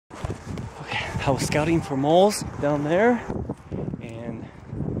I was scouting for moles down there, and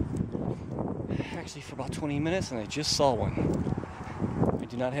actually for about 20 minutes, and I just saw one. I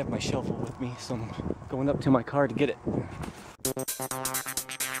do not have my shovel with me, so I'm going up to my car to get it.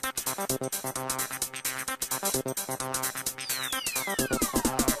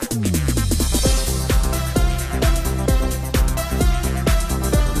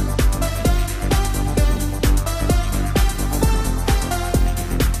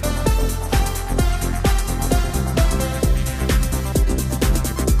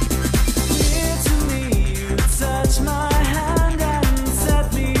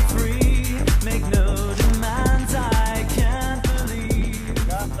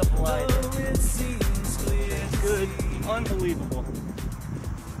 Unbelievable.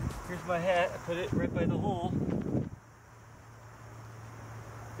 Here's my hat. I put it right by the hole.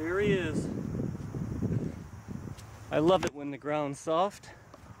 There he is. I love it when the ground's soft.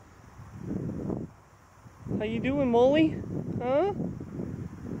 How you doing, Molly? Huh?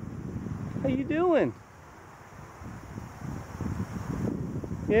 How you doing?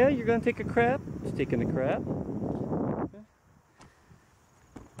 Yeah, you're gonna take a crap? Just taking a crap.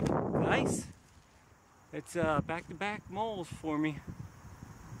 Nice. It's back-to-back moles for me.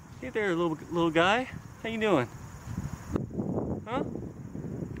 Hey there, little guy. How you doing? Huh?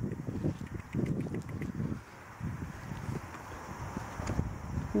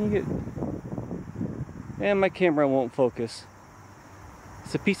 You get. Yeah, my camera won't focus.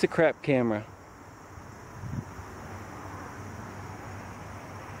 It's a piece of crap camera.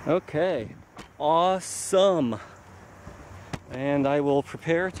 Okay, awesome. And I will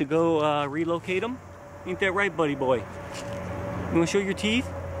prepare to go relocate them. Ain't that right, buddy boy? You want to show your teeth?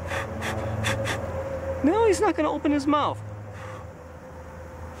 No, he's not going to open his mouth.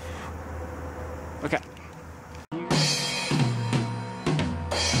 Okay.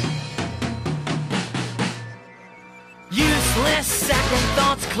 Useless second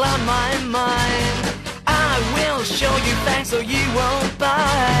thoughts cloud my mind. I will show you facts so you won't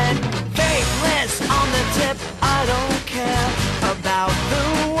bite. Faithless on the tip, I don't care about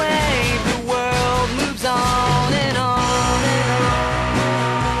the way the world moves on and on and on.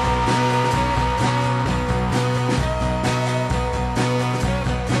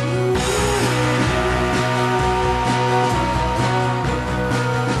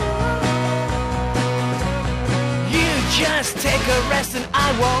 You just take a rest and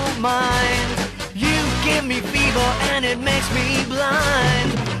I won't mind. You give me fever and it makes me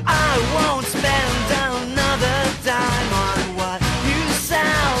blind. I won't spend another dime on what you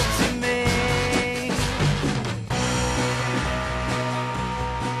sell to me.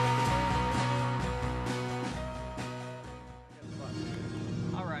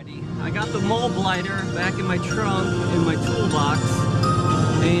 Alrighty, I got the mole blighter back in my trunk, in my toolbox,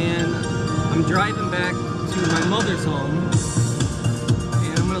 and I'm driving back to my mother's home,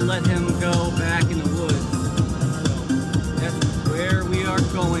 and I'm gonna let him go back in the woods. So that's where we are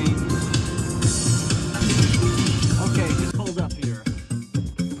going. Okay, just hold up here.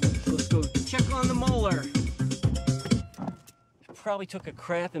 Let's go check on the molar. Probably took a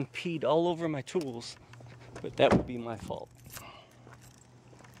crap and peed all over my tools, but that would be my fault.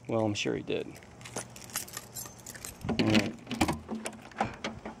 Well, I'm sure he did. Alright.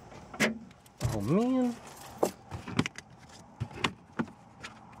 Oh man.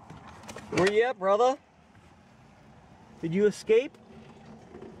 Where you at, brother? Did you escape?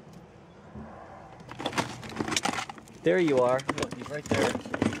 There you are. Look, he's right there.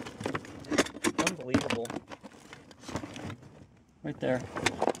 Unbelievable. Right there.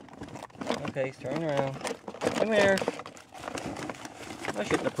 Okay, he's turning around. Come here. I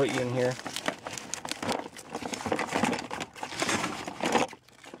shouldn't have put you in here.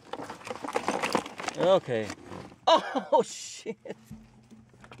 Okay. Oh, shit.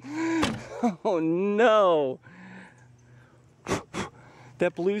 Oh, no.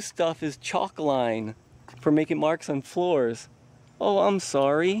 That blue stuff is chalk line for making marks on floors. Oh, I'm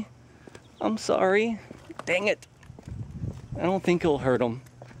sorry. I'm sorry. Dang it. I don't think it'll hurt them.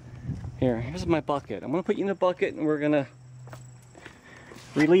 Here's my bucket. I'm gonna put you in a bucket and we're gonna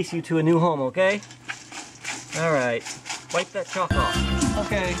release you to a new home, okay? Alright. Wipe that chalk off.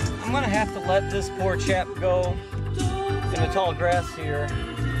 Okay, I'm gonna have to let this poor chap go in the tall grass here.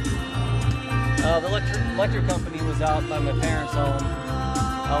 The electric company was out by my parents' home,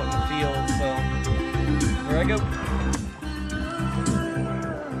 out in the field, so here I go.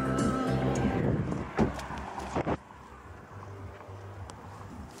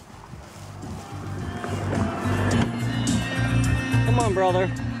 Come on, brother.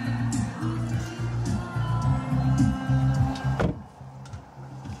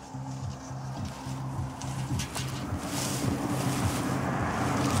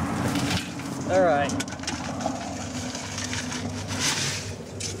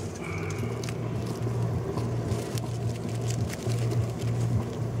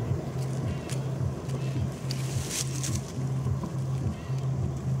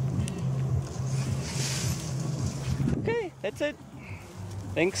 that's it.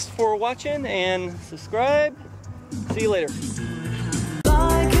 Thanks for watching and subscribe. See you later.